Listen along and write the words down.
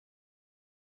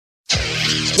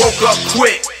Woke up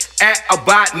quick at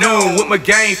about noon with my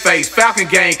game face. Falcon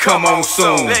game come on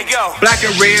soon. Black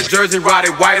and red jersey,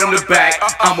 rotted white on the back.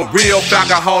 I'm a real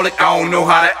Falconholic, I don't know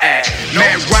how to act.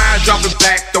 Man, Ryan jumping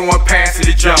back, throwing passes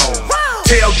to Jones.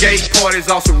 Tailgate parties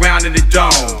all surrounding the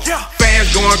dome.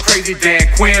 Fans going crazy, Dan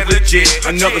Quinn's legit.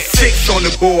 Another 6 on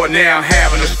the board, now I'm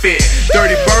having a fit.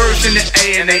 Dirty birds in the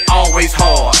air and they always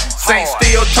hard. Saints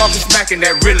still talking smack and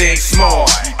that really ain't smart.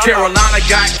 Carolina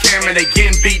got Cameron, they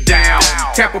getting beat down.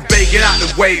 Tampa Bay, get out the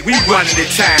way, we running the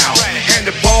town. And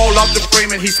the ball off the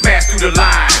Freeman, he smashed through the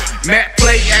line. Mack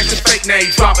play, acting fake, now he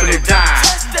dropping a dime.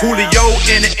 Julio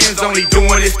in the end zone, he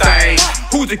doing his thing.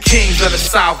 Who's the kings of the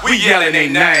South? We yelling their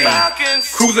name.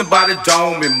 Cruising by the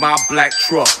dome in my black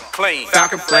truck.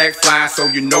 Falcon flag flying, so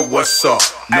you know what's up.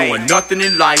 Knowing nothing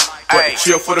in life but to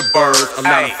chill for the birds.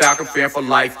 Atlanta Falcon fan for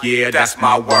life, yeah, that's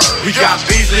my word. We got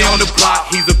Beasley on the block,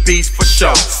 he's a beast for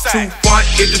sure. True front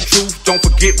is the truth, don't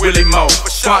forget Willie Moe.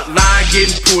 Front line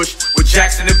getting pushed with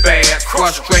Jackson and Bass.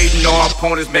 Frustrating our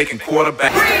opponents, making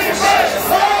quarterback.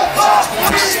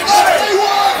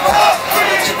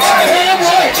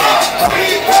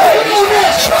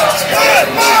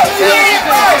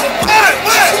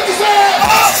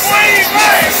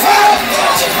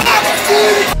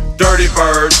 Dirty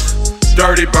birds,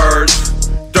 dirty birds,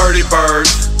 dirty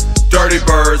birds, dirty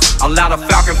birds. Atlanta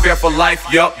Falcon fan for life,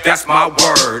 yup, that's my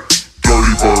word.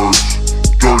 Dirty birds,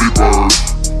 dirty birds,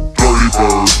 dirty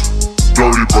birds,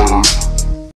 dirty birds.